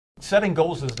Setting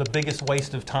goals is the biggest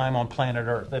waste of time on planet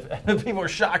Earth. People are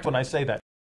shocked when I say that.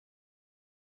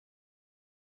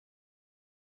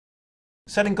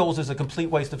 Setting goals is a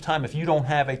complete waste of time if you don't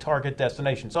have a target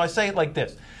destination. So I say it like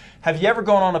this. Have you ever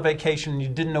gone on a vacation and you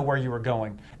didn't know where you were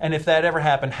going? And if that ever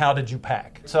happened, how did you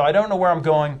pack? So I don't know where I'm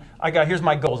going. Here's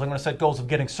my goals. I'm going to set goals of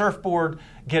getting surfboard,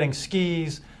 getting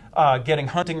skis, getting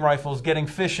hunting rifles, getting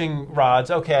fishing rods.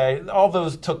 Okay, all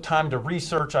those took time to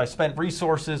research. I spent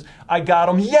resources. I got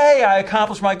them. Yay, I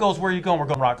accomplished my goals. Where are you going? We're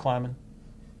going rock climbing.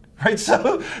 Right?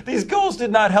 So these goals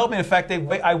did not help me. In fact,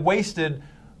 I wasted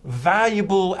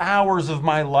valuable hours of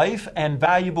my life and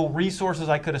valuable resources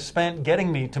I could have spent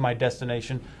getting me to my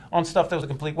destination on stuff that was a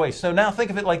complete waste. So now think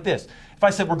of it like this. If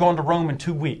I said we're going to Rome in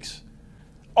 2 weeks,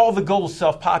 all the goals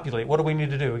self-populate. What do we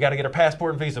need to do? We got to get our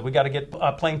passport and visa. We got to get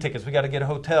plane tickets. We got to get a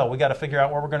hotel. We got to figure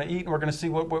out where we're going to eat, and we're going to see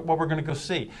what we're going to go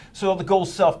see. So all the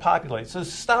goals self-populate. So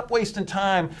stop wasting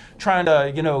time trying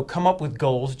to, come up with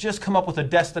goals. Just come up with a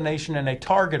destination and a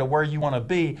target of where you want to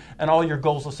be, and all your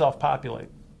goals will self-populate.